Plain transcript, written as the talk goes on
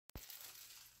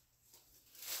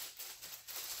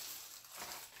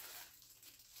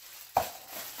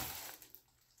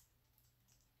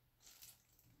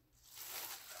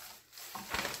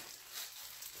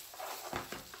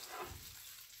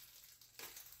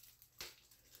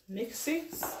mix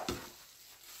it,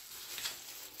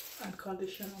 and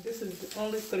conditioner. This is the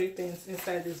only 3 things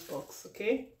inside this box.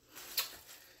 Okay,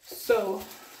 so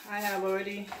I have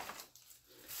already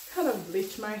kind of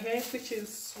bleached my hair, which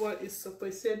is what is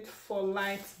supposed for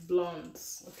light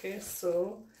blondes. Okay,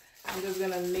 so I'm just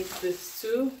gonna mix this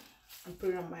too and put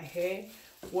it on my hair,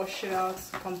 wash it out,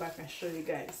 come back and show you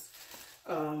guys.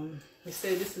 We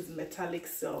say this is metallic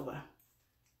silver.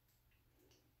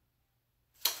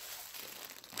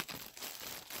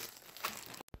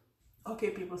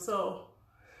 Okay people, so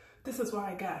this is what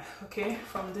I got, okay,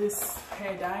 from this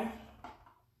hair dye.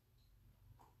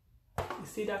 You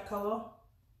see that color?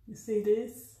 You see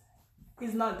this?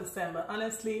 It's not December.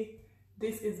 Honestly,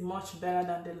 this is much better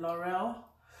than the L'Oreal.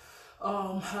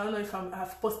 I don't know if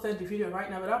I've posted the video right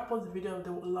now, but I'll post the video of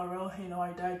the L'Oreal. You know,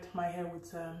 I dyed my hair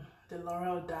with the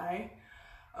L'Oreal dye.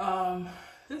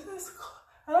 This is,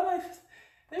 I don't know if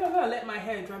maybe I'm gonna let my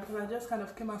hair dry because I just kind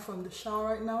of came out from the shower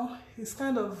right now. It's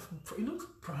kind of, it looks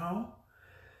brown.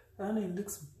 I don't know, it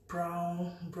looks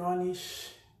brown, brownish,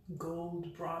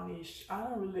 gold, brownish.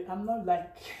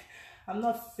 I'm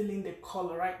not feeling the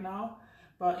color right now,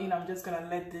 but you know, I'm just gonna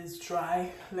let this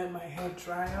dry, let my hair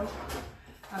dry up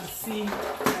and see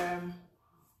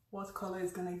what color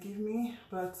it's gonna give me.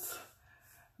 But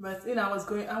you know,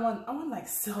 I want like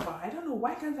silver. I don't know,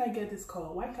 why can't I get this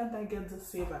color? Why can't I get this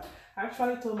silver? I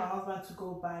actually told my husband to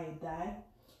go buy a dye.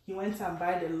 He went and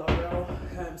buy the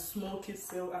L'Oreal smoky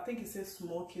silver. I think it says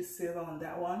smoky silver on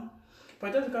that one.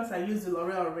 But just because I use the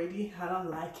L'Oreal already, I don't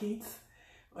like it.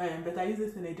 But I use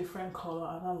it in a different color.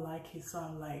 I don't like it, so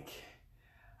I'm like,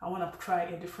 I want to try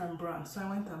a different brand. So I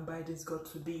went and buy this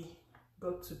Got2b.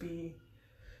 Got2b.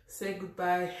 Say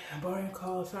goodbye, boring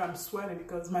color. Sorry, I'm sweating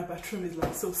because my bathroom is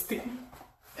like so still.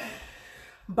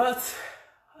 But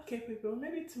okay people,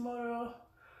 maybe tomorrow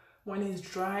when it's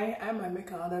dry, I might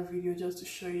make another video just to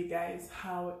show you guys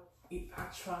how it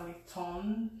actually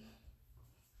turned.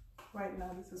 Right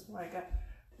now, this is what I got.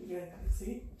 You guys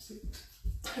see?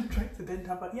 I'm trying to bend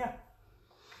down, but yeah.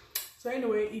 So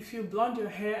anyway, if you blonde your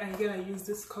hair and you're gonna use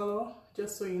this color,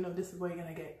 just so you know, this is what you're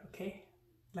gonna get. Okay,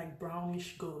 like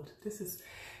brownish gold. This is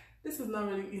not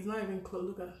really, it's not even close.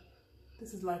 Look at,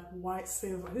 this is like white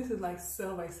silver. This is like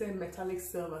silver. I say metallic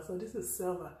silver, so this is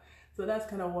silver. So that's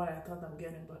kind of what I thought I'm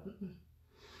getting, but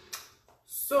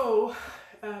so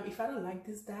if I don't like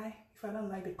this dye, if I don't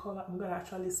like the color, I'm gonna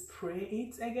actually spray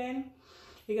it again.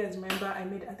 You guys remember I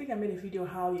think I made a video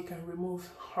how you can remove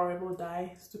horrible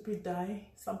dye, stupid dye,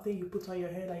 something you put on your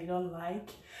hair that you don't like.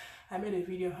 I made a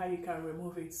video how you can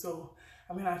remove it, so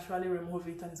I'm gonna actually remove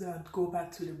it and it's gonna go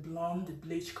back to the blonde, the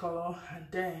bleach color, and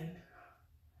then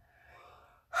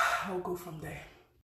I'll go from there.